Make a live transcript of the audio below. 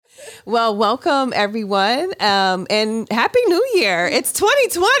Well, welcome everyone, and Happy New Year. It's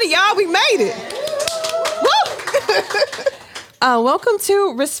 2020, y'all. We made it. Woo! Welcome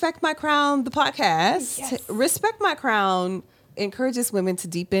to Respect My Crown, the podcast. Yes. Respect My Crown encourages women to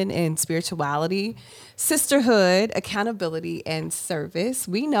deepen in spirituality, sisterhood, accountability, and service.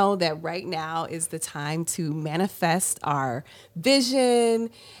 We know that right now is the time to manifest our vision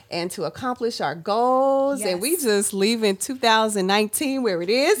and to accomplish our goals. Yes. And we just leaving 2019 where it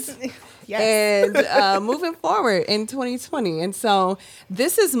is. Yes. And moving forward in 2020. And so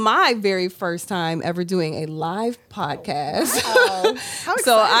this is my very first time ever doing a live podcast. Wow. How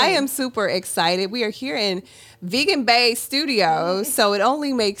So I exciting. am super excited. We are here in Vegan Bay Studios, so it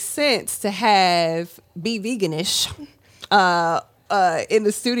only makes sense to have Be Veganish in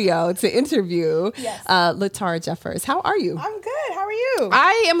the studio to interview Yes. Latara Jeffers. How are you? I'm good. How are you?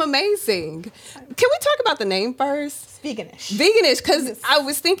 I am amazing. Can we talk about the name first? Veganish. Veganish, because Yes. I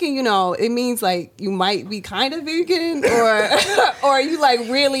was thinking, it means like you might be kind of vegan, or or are you like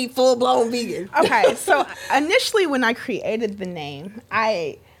really full blown vegan? Okay, so initially when I created the name,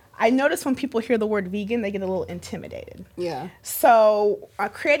 I noticed when people hear the word vegan, they get a little intimidated. Yeah. So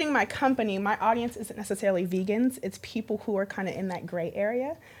creating my company, my audience isn't necessarily vegans. It's people who are kind of in that gray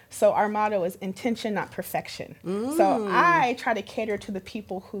area. So our motto is intention, not perfection. So I try to cater to the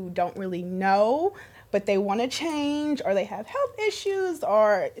people who don't really know, but they want to change, or they have health issues,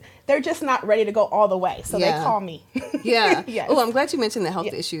 or they're just not ready to go all the way. So Yeah. they call me. Yeah. Yes. Oh, I'm glad you mentioned the health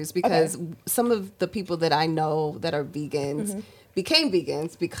Yeah. issues, because some of the people that I know that are vegans became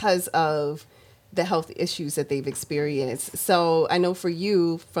vegans because of the health issues that they've experienced. So I know for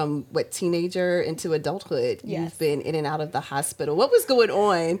you, from teenager into adulthood, Yes. you've been in and out of the hospital. What was going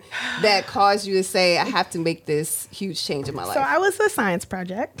on that caused you to say, I have to make this huge change in my life? So I was a science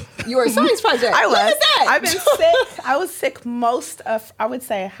project. You were a science project. I What was. is that? I've been sick. I was sick most of, I would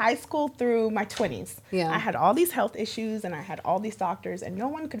say, high school through my 20s. Yeah. I had all these health issues, and I had all these doctors, and no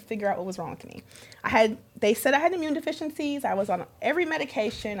one could figure out what was wrong with me. They said I had immune deficiencies. I was on every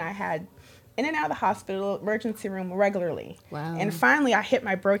medication. I had in and out of the hospital, emergency room regularly. Wow. And finally, I hit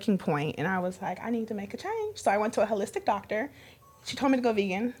my breaking point, and I was like, I need to make a change. So I went to a holistic doctor. She told me to go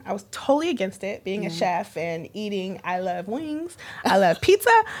vegan. I was totally against it, being a chef and eating. I love wings. I love pizza.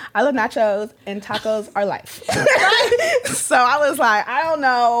 I love nachos, and tacos are life. So I was like, I don't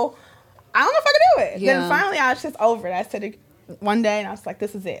know if I can do it. Yeah. Then finally, I was just over it. I said it one day, and I was like,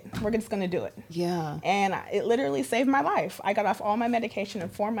 this is it. We're just going to do it. Yeah. And it literally saved my life. I got off all my medication in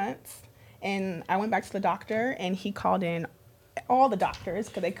 4 months, and I went back to the doctor, and he called in all the doctors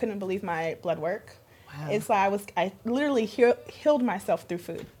because they couldn't believe my blood work. Wow. It's like I literally healed myself through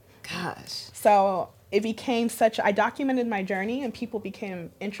food. Gosh. So it became I documented my journey, and people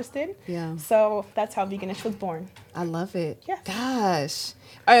became interested. Yeah. So that's how Veganish was born. I love it. Yes.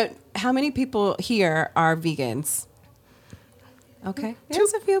 Gosh. How many people here are vegans? Okay.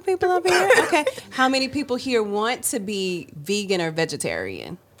 There's a few people up here. Okay. How many people here want to be vegan or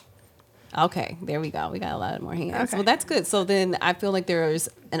vegetarian? Okay, there we go. We got a lot more hands. Okay. Well, that's good. So then I feel like there's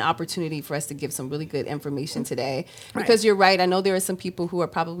an opportunity for us to give some really good information today, because you're right. I know there are some people who are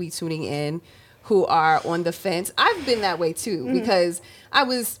probably tuning in who are on the fence. I've been that way too, because I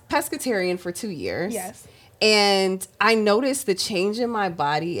was pescatarian for 2 years. Yes. And I noticed the change in my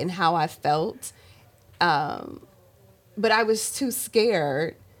body and how I felt. But I was too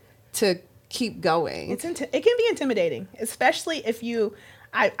scared to keep going. It can be intimidating, especially if you.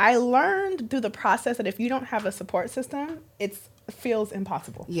 I learned through the process that if you don't have a support system, it feels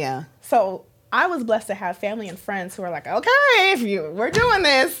impossible. Yeah. So I was blessed to have family and friends who are like, okay, we're doing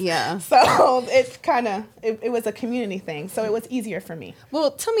this. Yeah. So it's it was a community thing. So it was easier for me.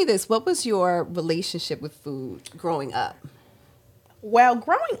 Well, tell me this. What was your relationship with food growing up? Well,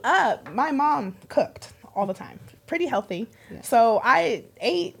 growing up, my mom cooked all the time, pretty healthy. Yeah. So I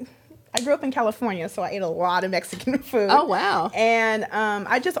grew up in California, so I ate a lot of Mexican food. Oh, wow. And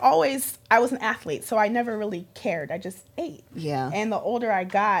I was an athlete, so I never really cared. I just ate. Yeah. And the older I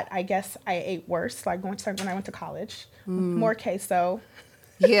got, I guess I ate worse. Like when I went to college, more queso,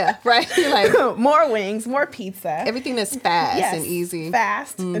 Yeah, right. Like more wings, more pizza. everything that's fast Yes, and easy.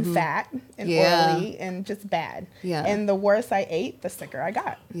 fast and fat and Yeah. oily and just bad. Yeah. And the worse I ate, the sicker I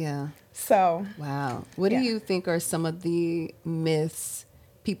got. Yeah. So Wow. What Yeah. do you think are some of the myths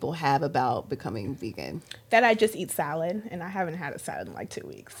people have about becoming vegan? that I just eat salad, and I haven't had a salad in like 2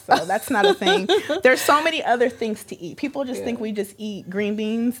 weeks. So that's not a thing. There's so many other things to eat. People just think we just eat green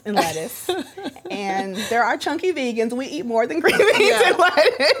beans and lettuce. And there are chunky vegans. We eat more than green beans and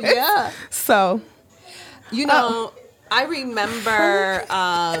lettuce. Yeah. So, You know, I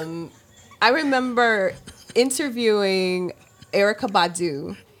remember interviewing Erica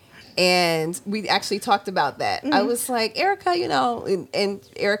Badu, And we actually talked about that. I was like, Erica, you know, and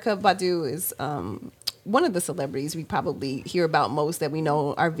Erica Badu is one of the celebrities we probably hear about most that we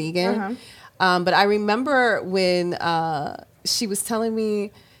know are vegan. But I remember when she was telling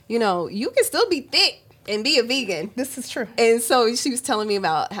me, you know, you can still be thick and be a vegan. This is true. And so she was telling me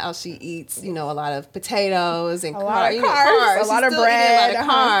about how she eats, you know, a lot of potatoes and a lot of carbs, carbs, a lot of bread, a lot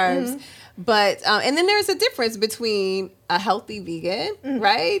of carbs. But and then there's a difference between a healthy vegan,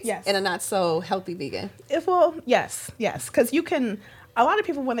 right? Yes. And a not so healthy vegan. Yes, because you can. A lot of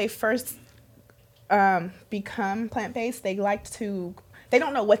people when they first become plant-based, they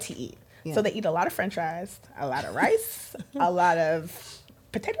don't know what to eat, so they eat a lot of French fries, a lot of rice, a lot of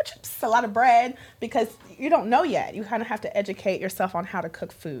potato chips, a lot of bread, because you don't know yet. You kind of have to educate yourself on how to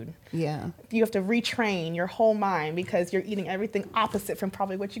cook food. Yeah. You have to retrain your whole mind because you're eating everything opposite from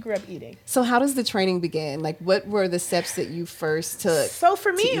probably what you grew up eating. So how does the training begin? Like, what were the steps that you first took? So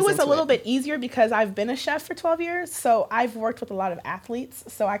for me, it was a little bit easier because I've been a chef for 12 years. So I've worked with a lot of athletes.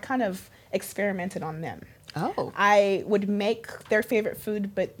 So I kind of experimented on them. Oh. I would make their favorite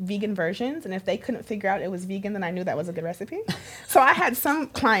food, but vegan versions. And if they couldn't figure out it was vegan, then I knew that was a good recipe. So I had some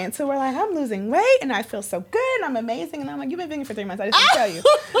clients who were like, I'm losing weight and I feel so good. I'm amazing. And I'm like, you've been vegan for 3 months. I just didn't tell you.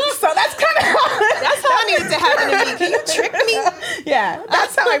 So that's kind of That's how I needed to happen to me. Can you trick me? Yeah,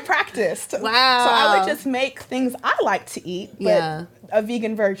 that's how I practiced. Wow. So I would just make things I like to eat, but a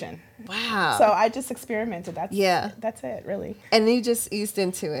vegan version. Wow. So I just experimented. That's it, really. And you just eased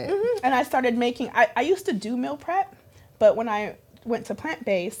into it. And I started making, I used to do meal prep, but when I went to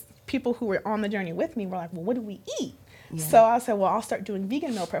plant-based, people who were on the journey with me were like, well, what do we eat? Yeah. So I said, well, I'll start doing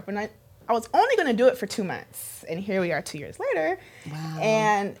vegan meal prep. And I was only going to do it for 2 months. And here we are 2 years later. Wow.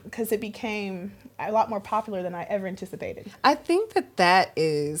 And because it became a lot more popular than I ever anticipated. I think that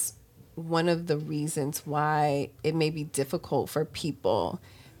is one of the reasons why it may be difficult for people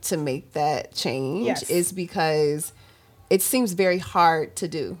to make that change is because it seems very hard to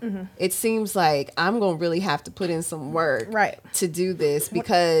do. It seems like I'm going to really have to put in some work to do this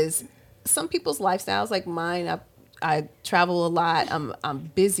because some people's lifestyles like mine, I travel a lot.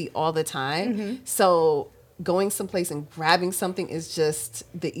 I'm busy all the time. So going someplace and grabbing something is just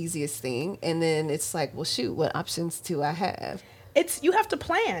the easiest thing. And then it's like, well, shoot, what options do I have? You have to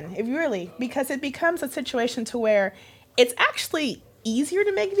plan, because it becomes a situation to where it's actually easier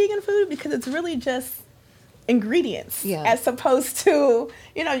to make vegan food because it's really just ingredients as opposed to,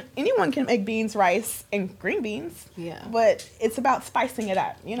 anyone can make beans, rice, and green beans. Yeah. But it's about spicing it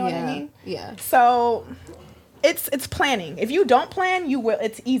up. You know what I mean? Yeah. So it's planning. If you don't plan,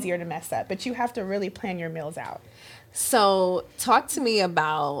 it's easier to mess up, but you have to really plan your meals out. So talk to me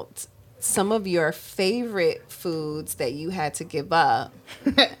about some of your favorite foods that you had to give up,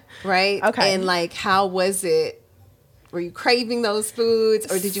 right? Okay. And like, how was it? Were you craving those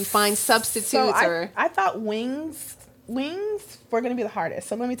foods, or did you find substitutes? So I thought wings were going to be the hardest.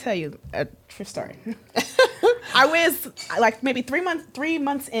 So let me tell you a true story. I was like maybe 3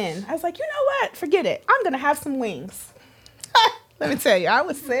 months in. I was like, you know what? Forget it. I'm going to have some wings. Let me tell you, I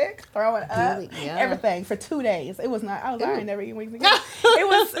was sick, throwing up, everything for 2 days. It was not. I ain't never eating wings again.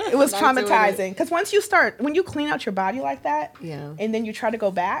 It was traumatizing because when you clean out your body like that, and then you try to go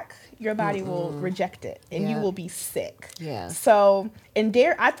back, your body will reject it, and you will be sick. Yeah. So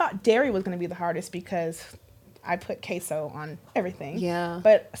I thought dairy was going to be the hardest because I put queso on everything. Yeah.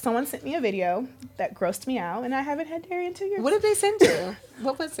 But someone sent me a video that grossed me out, and I haven't had dairy in 2 years. What did they send you?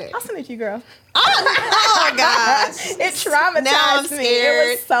 What was it? I'll send it to you, girl. Oh gosh. It traumatized me.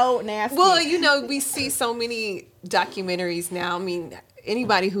 It was so nasty. Well, we see so many documentaries now. I mean,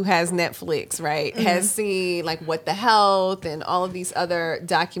 anybody who has Netflix, right, has seen like What the Health and all of these other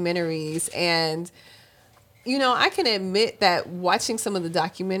documentaries. And, I can admit that watching some of the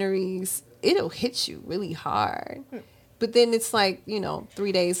documentaries, it'll hit you really hard. But then it's like,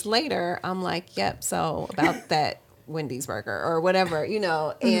 3 days later, I'm like, yep, so about that Wendy's burger or whatever,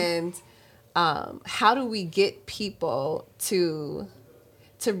 and how do we get people to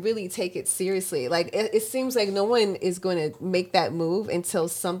really take it seriously? Like, it seems like no one is going to make that move until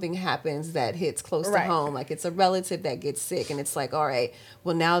something happens that hits close to home. Like, it's a relative that gets sick, and it's like, all right,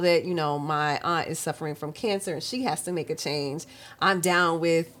 well, now that, my aunt is suffering from cancer and she has to make a change, I'm down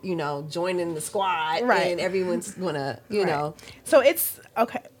with, joining the squad, and everyone's going to, know. So it's,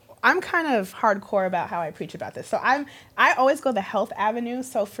 okay. I'm kind of hardcore about how I preach about this. So I always go the health avenue.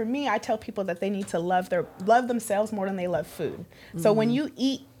 So for me, I tell people that they need to love themselves more than they love food. So when you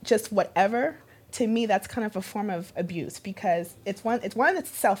eat just whatever, to me, that's kind of a form of abuse because it's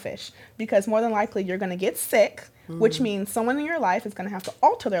selfish because more than likely you're going to get sick, which means someone in your life is going to have to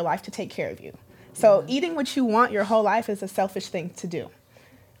alter their life to take care of you. So eating what you want your whole life is a selfish thing to do.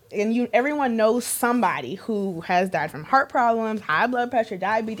 and everyone knows somebody who has died from heart problems, high blood pressure,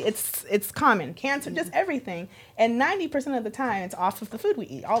 diabetes. It's common, cancer, just everything. And 90% of the time, it's off of the food we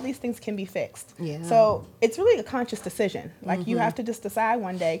eat. All these things can be fixed. Yeah. So it's really a conscious decision. Like you have to just decide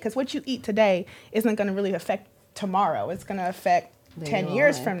one day, because what you eat today isn't going to really affect tomorrow. It's going to affect 10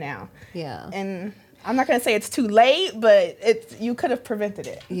 years from now. Yeah. And I'm not going to say it's too late, but you could have prevented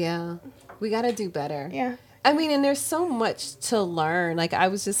it. Yeah. We got to do better. Yeah. I mean, and there's so much to learn. Like, I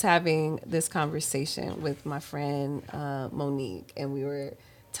was just having this conversation with my friend Monique, and we were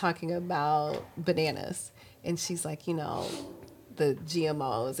talking about bananas. And she's like, you know, the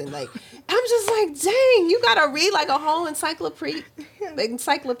GMOs. And, like, I'm just like, dang, you got to read, like, a whole Encyclopedia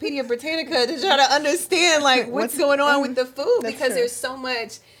Britannica to try to understand, like, what's going on with the food. Because there's so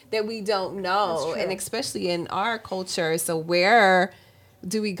much that we don't know. And especially in our culture. So where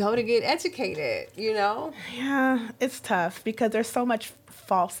do we go to get educated, you know? Yeah, it's tough because there's so much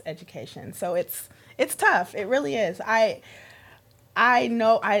false education. So it's tough. It really is. I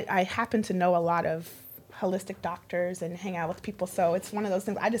know I happen to know a lot of holistic doctors and hang out with people. So it's one of those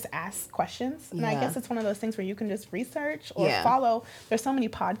things. I just ask questions. And I guess it's one of those things where you can just research or follow. There's so many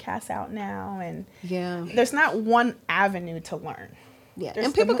podcasts out now, and there's not one avenue to learn. Yeah,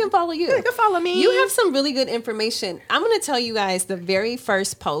 and people can follow you. Yeah, they can follow me. You have some really good information. I'm going to tell you guys the very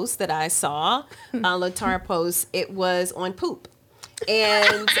first post that I saw, Latara post, it was on poop.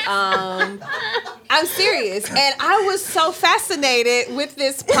 And I'm serious. And I was so fascinated with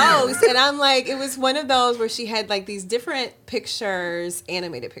this post. And I'm like, it was one of those where she had like these different pictures,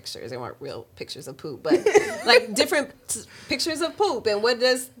 animated pictures. They weren't real pictures of poop, but like different pictures of poop. And what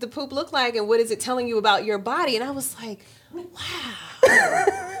does the poop look like? And what is it telling you about your body? And I was like, wow.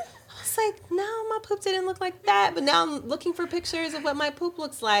 I was like, no, my poop didn't look like that. But now I'm looking for pictures of what my poop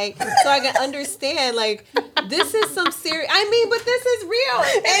looks like so I can understand, like, this is some serious, I mean, but this is real.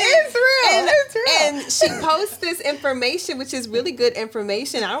 It's real. And she posts this information, which is really good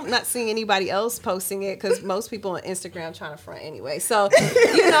information. I'm not seeing anybody else posting it because most people on Instagram trying to front anyway. So,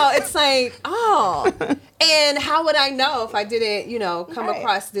 you know, it's like, oh. And how would I know if I didn't, you know, come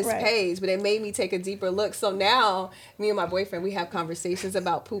across this page? But it made me take a deeper look. So now, me and my boyfriend, we have conversations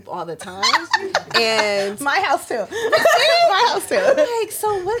about poop all the time. And my house too. My house too. I'm like,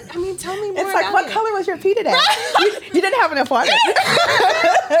 so what? I mean, tell me more. It's like, what color was your pee today? You didn't have enough water.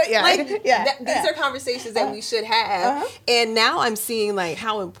 These are conversations that we should have. And now I'm seeing like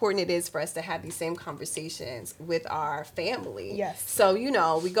how important it is for us to have these same conversations with our family. Yes. So, you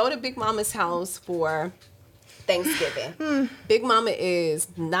know, we go to Big Mama's house for Thanksgiving. Big Mama is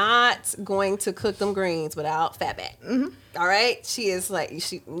not going to cook them greens without fatback. All right? She is like,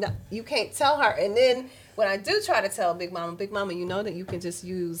 you can't tell her. And then when I do try to tell Big Mama, you know that you can just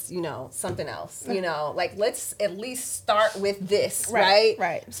use, you know, something else. You know, like, let's at least start with this, right?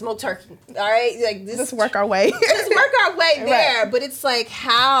 Right. Smoked turkey. All right? Like, this, just work our way. Just work our way there. But it's like,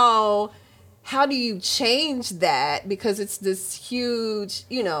 how do you change that? Because it's this huge,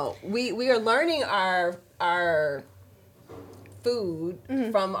 you know, we are learning our food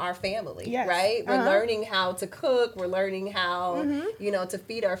from our family, right? We're learning how to cook. We're learning how, you know, to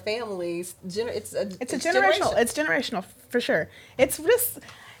feed our families. It's generational. It's generational for sure. It's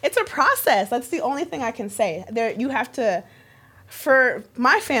a process. That's the only thing I can say. You have to, for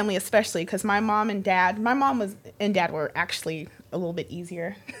my family especially, because my mom and dad were actually a little bit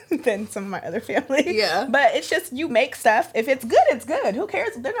easier than some of my other family. Yeah. But it's just, you make stuff. If it's good, it's good. Who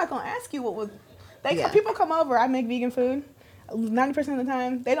cares? They're not going to ask you what was. People come over. I make vegan food. 90% of the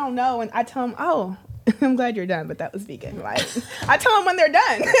time, they don't know, and I tell them, "Oh, I'm glad you're done, but that was vegan." Like, I tell them when they're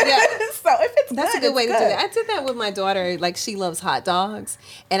done. Yeah. So if it's that's a good way to do that. I did that with my daughter. Like, she loves hot dogs,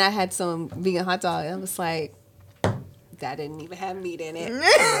 and I had some vegan hot dog, and I was like, that didn't even have meat in it.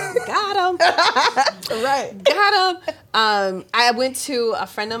 Got him. Right. Got him. I went to a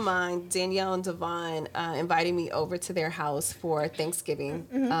friend of mine, Danielle and Devon, invited me over to their house for Thanksgiving.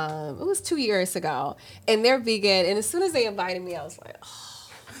 It was 2 years ago. And they're vegan. And as soon as they invited me, I was like, oh,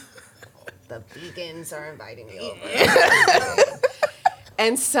 the vegans are inviting me over.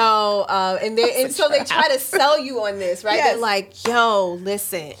 And so, so they try to sell you on this, right? Yes. They're like, yo,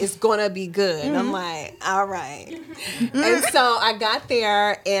 listen, it's gonna be good. And I'm like, all right. And so I got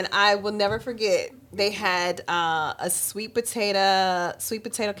there, and I will never forget. They had a sweet potato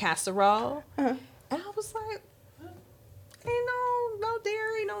casserole, and I was like, ain't no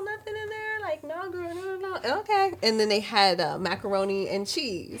dairy, no nothing in there, like no girl, no. Okay. And then they had macaroni and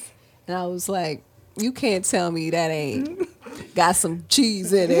cheese, and I was like, you can't tell me that ain't got some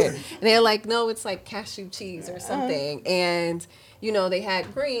cheese in it. And they're like, no, it's like cashew cheese or something. And, you know, they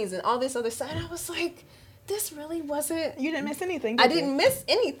had greens and all this other stuff. And I was like, this really wasn't. You didn't miss anything. I didn't miss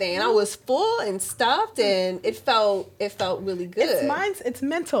anything. I was full and stuffed, and it felt really good. It's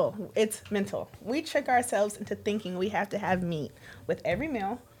mental. It's mental. We trick ourselves into thinking we have to have meat with every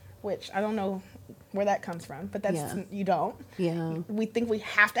meal, which I don't know where that comes from, but you don't. Yeah. We think we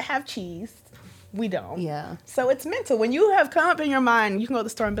have to have cheese. We don't. Yeah. So it's mental. When you have come up in your mind, you can go to the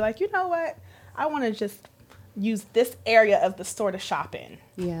store and be like, you know what? I want to just use this area of the store to shop in.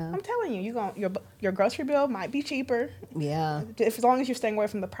 Yeah. I'm telling you, your grocery bill might be cheaper. Yeah. As long as you're staying away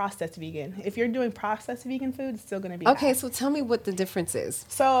from the processed vegan. If you're doing processed vegan food, it's still going to be Okay, bad. so tell me what the difference is.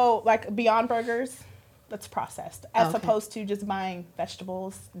 So like Beyond Burgers, that's processed. As opposed to just buying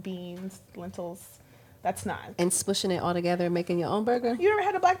vegetables, beans, lentils. That's not. And smushing it all together and making your own burger? You ever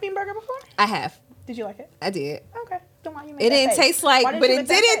had a black bean burger before? I have. Did you like it? I did. Okay. Then why you make It that didn't face? taste like, Why did but you it make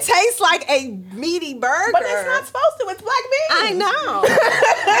that didn't face? taste like a meaty burger. But it's not supposed to. It's black beans. I know.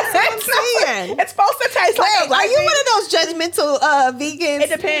 That's what I'm saying. It's supposed to taste like a Wait, black are you bean. one of those judgmental vegans? It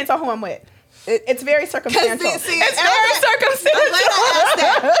depends on who I'm with. It's very circumstantial. it's It's very circumstantial. I'm glad I asked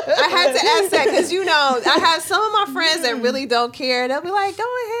that. I had to ask that because, I have some of my friends that really don't care. They'll be like, go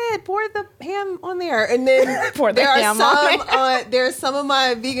ahead, pour the ham on there. And then Pour the ham on there are some of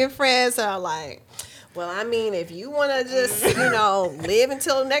my vegan friends that are like, well, I mean, if you want to just, live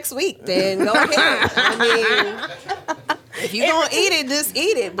until next week, then go ahead. I mean, if you don't eat it, just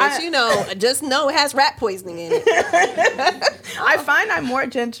eat it. But, just know it has rat poisoning in it. I find I'm more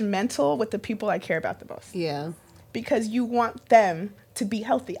judgmental with the people I care about the most. Yeah. Because you want them to be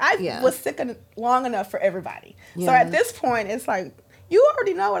healthy. I was sick long enough for everybody. Yeah. So at this point, it's like, you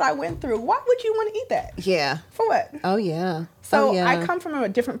already know what I went through. Why would you want to eat that? Yeah. For what? Oh, yeah. So I come from a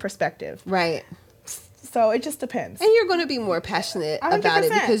different perspective. Right. So it just depends. And you're going to be more passionate 100%. about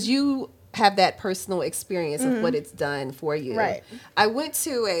it because you have that personal experience of what it's done for you. Right. I went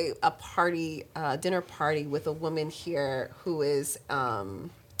to a party, dinner party with a woman here who is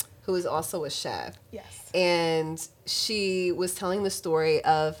also a chef. Yes. And she was telling the story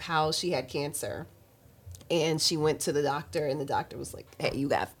of how she had cancer. And she went to the doctor, and the doctor was like, hey, you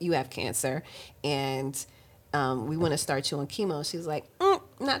have cancer, and we want to start you on chemo. She was like,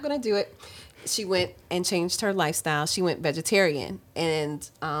 not going to do it. She went and changed her lifestyle. She went vegetarian. And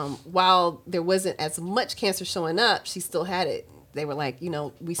while there wasn't as much cancer showing up, she still had it. They were like,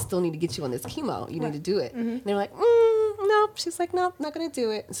 we still need to get you on this chemo. You need to do it. Mm-hmm. And they were like, no. She's like, no, not going to do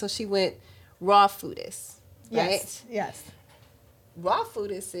it. And so she went raw foodist, right? Yes. Raw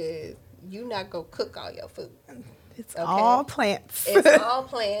foodist is you not go cook all your food. It's all plants. It's all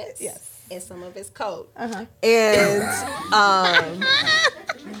plants. Yes. And some of it's cold. Uh-huh.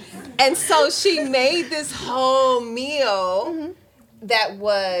 And so she made this whole meal that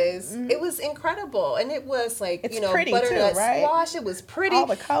was, it was incredible. And it was like, It's pretty butternut too, right? squash. It was pretty. All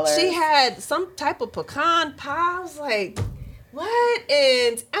the colors. She had some type of pecan pie. I was like, what?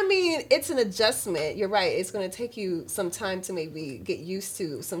 And I mean, it's an adjustment. You're right. It's going to take you some time to maybe get used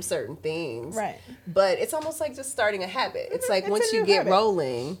to some certain things. Right. But it's almost like just starting a habit. It's like It's once a you new get habit.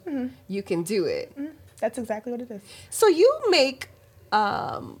 rolling, you can do it. That's exactly what it is. So you make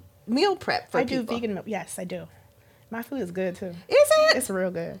meal prep for I people. do vegan milk. Yes, I do. My food is good too. Is it? It's real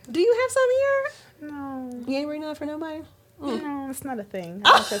good. Do you have some here? No, You ain't bringing none for nobody? no, it's not a thing. I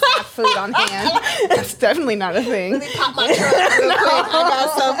don't just have food on hand. It's definitely not a thing. Let me pop my trunk real quick. I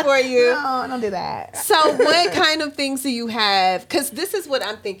got some for you. No, don't do that. So what kind of things do you have? Because this is what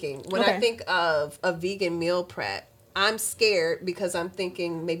I'm thinking. When I Okay. think of a vegan meal prep, I'm scared because I'm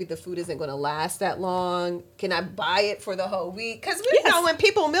thinking maybe the food isn't going to last that long. Can I buy it for the whole week? Because we know when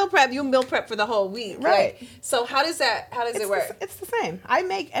people meal prep, you meal prep for the whole week. Right. So how does it work? It's the same. I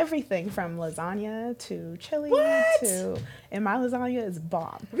make everything from lasagna to chili What? to, and my lasagna is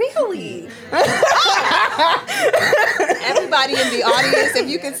bomb. Really? Everybody in the audience, if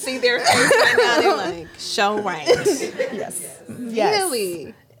you can see their face right now, they're like, show right. Yes. Yes.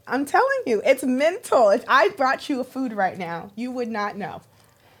 Really? I'm telling you, it's mental. If I brought you a food right now, you would not know.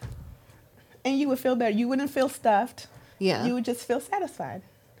 And you would feel better. You wouldn't feel stuffed. Yeah. You would just feel satisfied.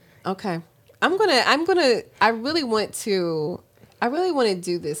 Okay. I really want to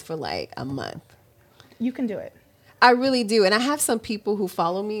do this for like a month. You can do it. I really do. And I have some people who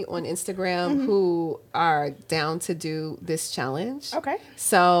follow me on Instagram who are down to do this challenge. Okay.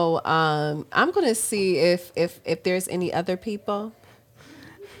 So I'm going to see if there's any other people.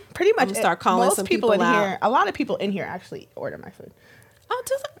 Pretty much. I'm gonna start calling most some people people in out. here. A lot of people in here actually order my food. Oh,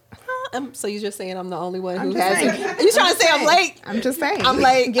 so you're just saying I'm the only one who just hasn't. saying. You trying to say I'm late? I'm just saying. I'm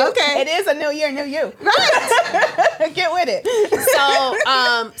late. Okay. It is a new year, new you. Right. Get with it.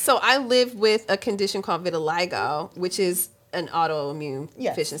 So I live with a condition called vitiligo, which is an autoimmune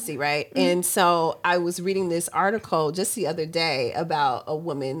Yes. deficiency, right? And so I was reading this article just the other day about a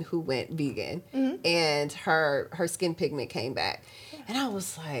woman who went vegan and her skin pigment came back. And I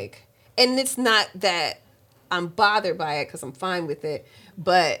was like, and it's not that I'm bothered by it because I'm fine with it,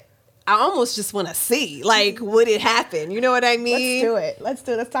 but I almost just want to see, like, would it happen? You know what I mean? Let's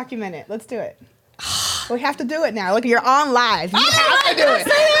do it. Let's document it. Let's do it. We have to do it now. Look, you're on live. You have to do it.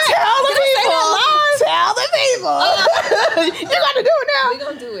 Tell the people. You got to do it now. We're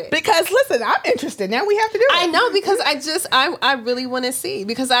going to do it. Because listen, I'm interested. Now we have to do it. I know, because I really want to see,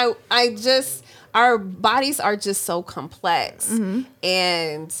 because our bodies are just so complex.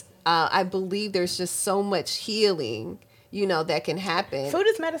 And I believe there's just so much healing, that can happen. Food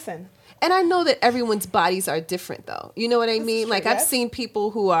is medicine. And I know that everyone's bodies are different, though. You know what I mean? true, Like, yes. I've seen people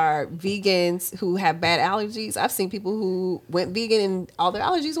who are vegans who have bad allergies. I've seen people who went vegan and all their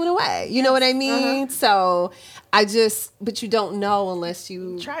allergies went away. You know what I mean? So but you don't know unless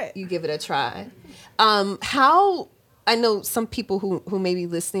you Try it. You give it a try. I know some people who may be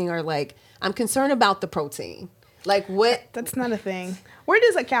listening are like, I'm concerned about the protein. Like, what? That's not a thing. Where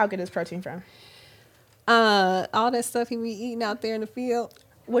does a cow get its protein from? All that stuff he be eating out there in the field.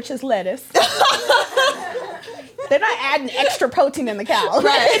 Which is lettuce. They're not adding extra protein in the cow.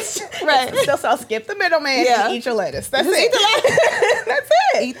 Right. So I'll skip the middleman and eat your lettuce. That's Just it. eat the lettuce. That's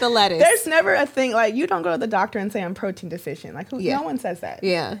it. Eat the lettuce. There's never a thing like you don't go to the doctor and say I'm protein deficient. Like no one says that.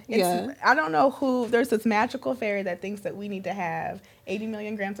 Yeah. I don't know who. There's this magical fairy that thinks that we need to have 80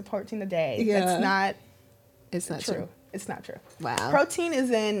 million grams of protein a day. Yeah. It's not true. It's not true. Wow. Protein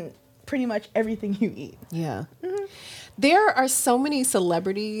is in pretty much everything you eat. Yeah. There are so many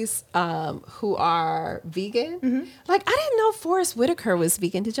celebrities who are vegan. Like, I didn't know Forrest Whitaker was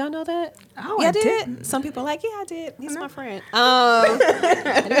vegan. Did y'all know that? Oh, yeah, I did. Some people are like, yeah, I did. He's my friend.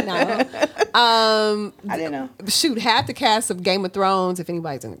 I didn't know. I didn't know. Shoot, half the cast of Game of Thrones, if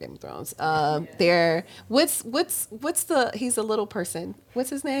anybody's in Game of Thrones, they're he's a little person. What's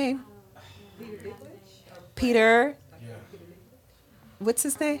his name? Peter. What's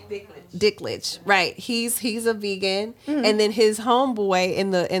his name? Dinklage. Right. He's a vegan, and then his homeboy in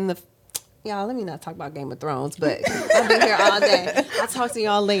the. Y'all, let me not talk about Game of Thrones, but I'll be here all day. I'll talk to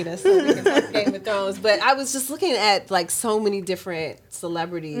y'all later, so we can talk Game of Thrones. But I was just looking at like so many different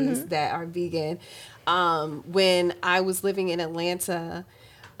celebrities that are vegan. When I was living in Atlanta,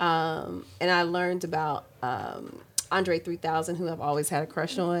 and I learned about Andre 3000, who I've always had a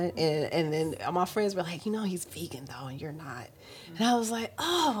crush on, and then my friends were like, he's vegan though, and you're not. And I was like,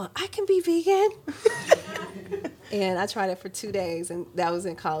 oh, I can be vegan. And I tried it for 2 days, and that was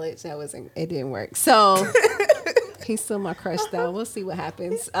in college. It didn't work. So he's still my crush, though. We'll see what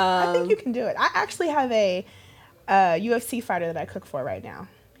happens. I think you can do it. I actually have a UFC fighter that I cook for right now.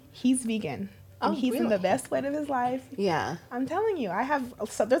 He's vegan. And he's in the best weight of his life. Yeah. I'm telling you,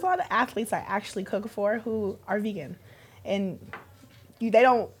 there's a lot of athletes I actually cook for who are vegan. And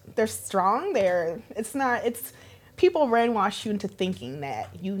they're strong. People brainwash you into thinking that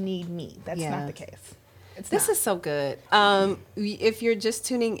you need meat. That's not the case. This is so good. If you're just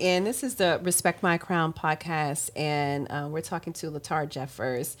tuning in, this is the Respect My Crown podcast, and we're talking to Latara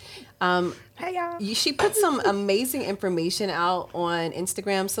Jeffers. Hey, y'all. She put some amazing information out on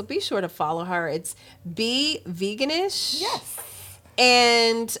Instagram, so be sure to follow her. It's Be Veganish. Yes.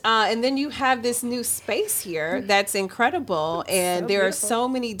 And then you have this new space here that's incredible, and there are so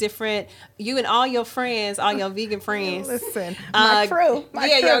many different, you and all your friends, all your vegan friends. Listen, my crew, your my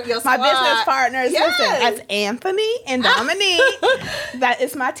squad. business partners. Yes. Listen, that's Anthony and Dominique. That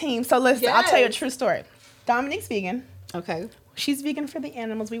is my team. So listen, I'll tell you a true story. Dominique's vegan. Okay. She's vegan for the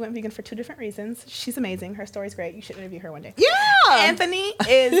animals. We went vegan for 2 different reasons. She's amazing. Her story's great. You should interview her one day. Yeah. Anthony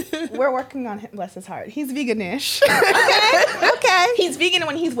we're working on him, bless his heart. He's veganish. Okay. He's vegan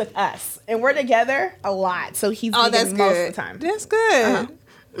when he's with us. And we're together a lot. So he's vegan most of the time. That's good.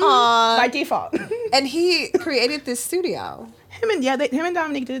 Aww. By default. And he created this studio. Him and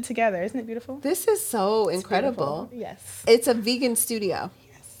Dominique did it together. Isn't it beautiful? This is so incredible. Beautiful. Yes. It's a vegan studio.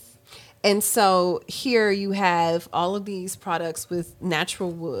 And so here you have all of these products with natural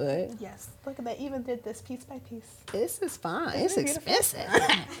wood. Yes. Look at that. Even did this piece by piece. This is fine. It's expensive.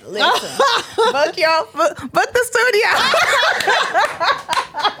 Listen. Book the studio.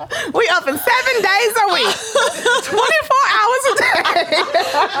 We open 7 days a week. 24 hours a day.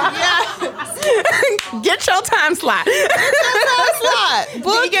 Yes. Get your time slot.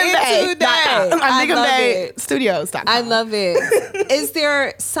 Book it today. VeganBayStudios.com. I love it. Is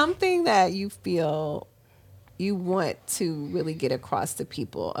there something that you feel you want to really get across to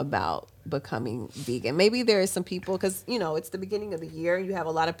people about becoming vegan? Maybe there are some people, because it's the beginning of the year. You have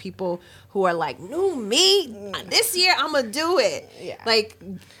a lot of people who are like, "No meat this year. I'm gonna do it." Yeah. Like,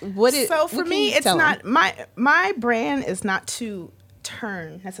 what is? So for what can me, you it's tell not them? my brand is not to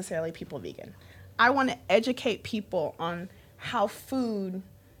turn necessarily people vegan. I want to educate people on how food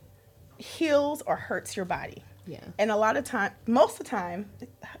heals or hurts your body. Yeah. And most of the time,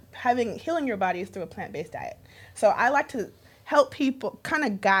 healing your body is through a plant-based diet. So I like to help people, kind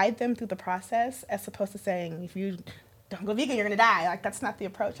of guide them through the process, as opposed to saying, if you don't go vegan, you're going to die. Like, that's not the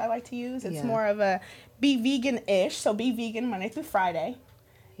approach I like to use. It's more of a be vegan-ish. So be vegan Monday through Friday.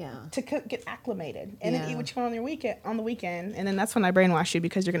 Yeah. To get acclimated, and then eat what you want on the weekend, and then that's when I brainwash you,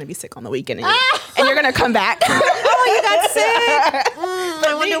 because you're gonna be sick on the weekend, and you're gonna come back. Oh, you got sick.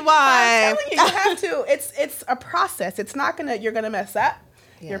 I wonder why. I'm telling you have to. It's a process. It's not you're gonna mess up.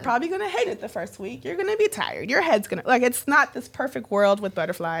 Yeah. You're probably gonna hate it the first week. You're gonna be tired. Your head's gonna it's not this perfect world with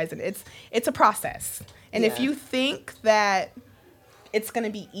butterflies, and it's a process. And if you think that it's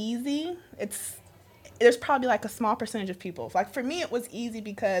gonna be easy, there's probably like a small percentage of people. Like for me, it was easy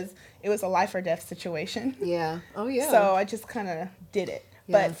because it was a life or death situation. Yeah. Oh, yeah. So I just kind of did it.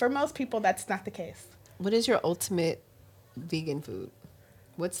 Yeah. But for most people, that's not the case. What is your ultimate vegan food?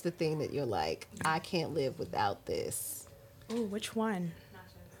 What's the thing that you're like, I can't live without this? Oh, which one?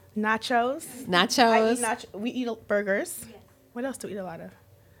 Nachos. Nachos. We eat burgers. Yes. What else do we eat a lot of?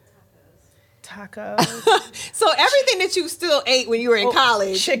 Tacos. So everything that you still ate when you were in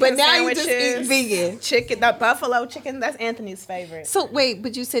college, but now sandwiches, you just eat vegan. Chicken, the buffalo chicken, that's Anthony's favorite. So wait,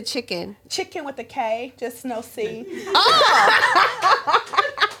 but you said chicken. Chicken with a K, just no C. Oh!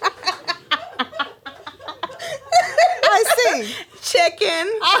 I see. Chicken.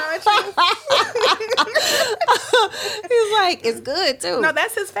 He's like, it's good too. No,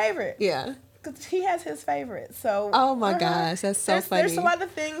 that's his favorite. Yeah. Because he has his favorite. So. Oh my gosh, that's so funny. There's a lot of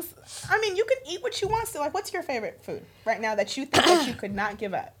things. I mean, you can eat what you want. So, like, what's your favorite food right now that you think that you could not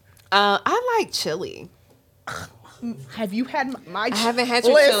give up? I like chili. Have you had my chili? I haven't had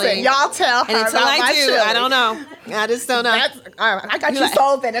your chili. Listen, y'all tell her And until about I my do, chili. I don't know. I just don't know. All right, I got you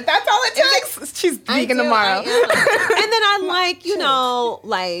sold then. If that's all it takes, she's vegan tomorrow. And then I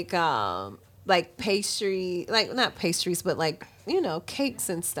like pastry, like not pastries, but like cakes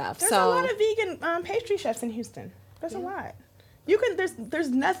and stuff. There's a lot of vegan pastry chefs in Houston. There's a lot. You can. There's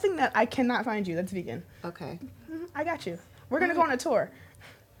nothing that I cannot find you that's vegan. Okay. I got you. We're gonna go on a tour.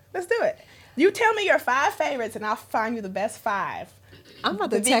 Let's do it. You tell me your 5 favorites, and I'll find you the best 5. I'm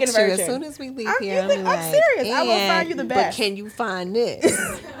about to text you as soon as we leave here. I'm serious. I will find you the best. But can you find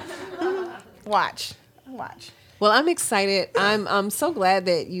this? Watch. Well, I'm excited. I'm so glad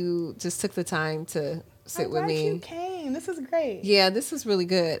that you just took the time to sit with me. I'm glad you came. This is great. Yeah, this is really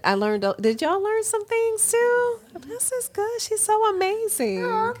good. I learned. Did y'all learn some things too? This is good. She's so amazing.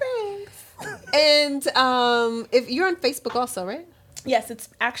 Oh, thanks. And if you're on Facebook also, right? Yes, it's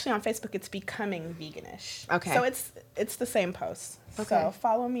actually on Facebook. It's Becoming Veganish. Okay. So it's the same post. Okay. So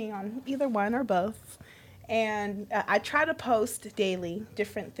follow me on either one or both. And I try to post daily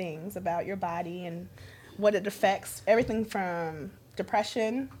different things about your body and what it affects. Everything from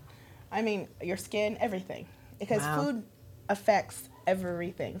depression, your skin, everything. Because food affects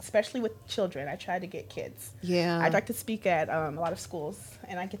everything, especially with children. I try to get kids. Yeah. I'd like to speak at a lot of schools,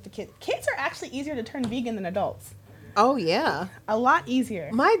 and I get the kids. Kids are actually easier to turn vegan than adults. Oh, yeah. A lot easier.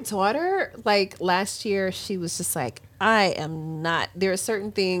 My daughter, like last year, she was just like, I am not. There are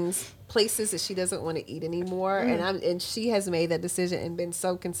certain places that she doesn't want to eat anymore, and she has made that decision and been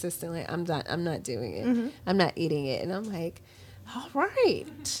so consistent. Like, I'm not doing it. I'm not eating it. And I'm like, all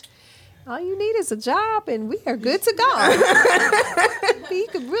right. All you need is a job, and we are good to go. You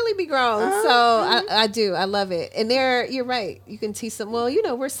could really be grown. So I do. I love it. And you're right. You can teach them, well,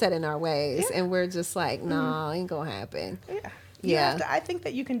 we're set in our ways, and we're just like, no, ain't going to happen. Yeah. I think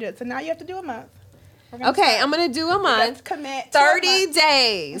that you can do it. So now you have to do a month. Okay, I'm going to do a month. Commit 30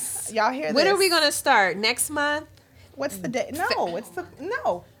 days. Y'all hear this? When are we going to start? Next month? What's the day?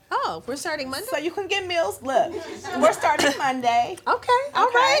 No. Oh, we're starting Monday? So you can get meals. Look, we're starting Monday. Okay. All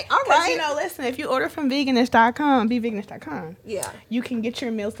right. Because, listen, if you order from veganish.com, beveganish.com, you can get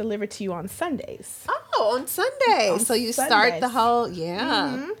your meals delivered to you on Sundays. Oh, on Sundays. So you start the whole,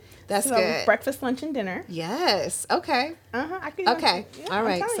 That's good. Breakfast, lunch, and dinner. Yes. Okay. Okay. All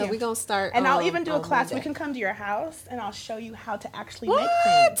right. So we're going to start. And I'll even do a class. Monday. We can come to your house, and I'll show you how to actually What? make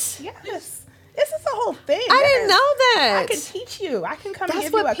things. Yes. This is a whole thing. I didn't know that. I can teach you. I can come and That's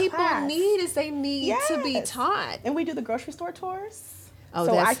give you a what people class. need is they need to be taught. And we do the grocery store tours. Oh,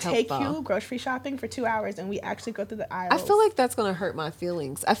 so I that's take helpful. you grocery shopping for 2 hours, and we actually go through the aisles. I feel like that's gonna hurt my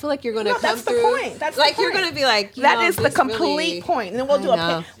feelings. I feel like you're gonna No, come that's the through. point. That's the like you're point. gonna be like, you that know, is the this complete really- point. And then we'll I do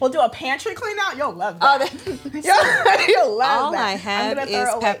know. we'll do a pantry clean out. You'll love Oh, that. that- You'll love all that. I I'm have gonna is throw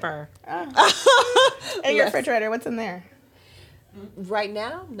it away. pepper. In your Yes. refrigerator, what's in there? Right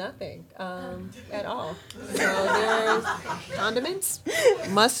now, nothing at all. So there's condiments,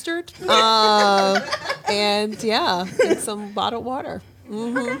 mustard, and and some bottled water.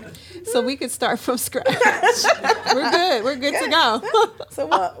 So we could start from scratch. We're good. We're good to go. So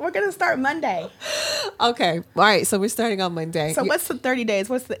we're gonna start Monday. Okay. All right. So we're starting on Monday. So what's the 30 days?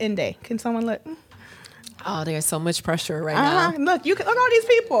 What's the end day? Can someone look? Oh, there's so much pressure right now. Look, you can look at all these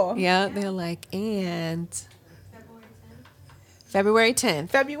people. Yeah, they're like, and February 10th.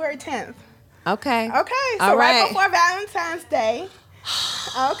 February 10th. Okay. Okay. So All right right. before Valentine's Day.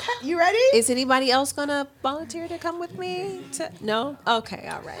 Okay. You ready? Is anybody else gonna volunteer to come with me? No? Okay.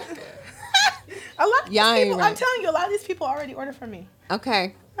 All right. Good. A lot of these Y'all ain't people, right. I'm telling you, a lot of these people already ordered from me.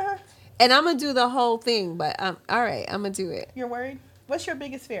 Okay. Uh, And I'm gonna do the whole thing, but all right. I'm gonna do it. You're worried? What's your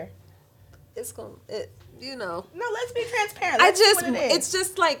biggest fear? It's gonna, you know. No, let's be transparent. Let's see what it is. It's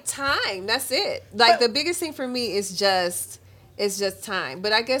just like time. That's it. Like But- the biggest thing for me is just time.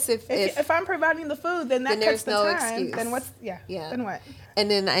 But I guess if I'm providing the food, then that then cuts there's the no time. excuse. Then what's Yeah. Then what?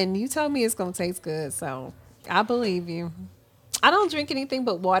 and you told me it's gonna taste good, so I believe you. I don't drink anything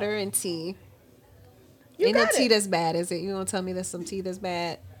but water and tea. You Ain't no got tea it. that's bad, is it? You gonna tell me there's some tea that's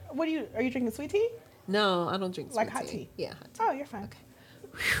bad? Are you drinking sweet tea? No, I don't drink Like sweet hot tea? Yeah, hot tea. Oh, you're fine.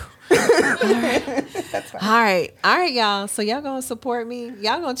 That's fine. All right, y'all. So y'all gonna support me?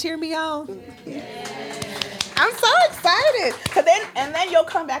 Y'all gonna cheer me on? I'm so excited. And then you'll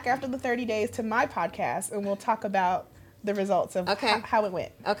come back after the 30 days to my podcast, and we'll talk about the results of Okay. how it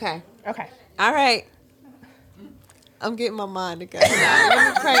went. Okay. Okay. All right. I'm getting my mind together.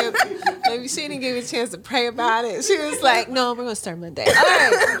 Let me pray. Maybe she didn't give me a chance to pray about it. She was like, "No, we're gonna start Monday." All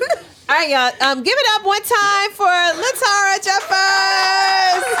right, all right, y'all. Give it up one time for Latara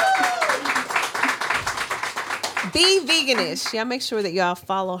Jeffers. Be veganish. Y'all make sure that y'all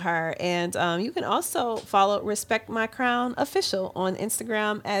follow her, and you can also follow Respect My Crown Official on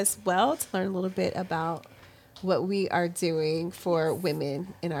Instagram as well to learn a little bit about what we are doing for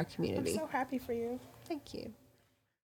women in our community. I'm so happy for you. Thank you.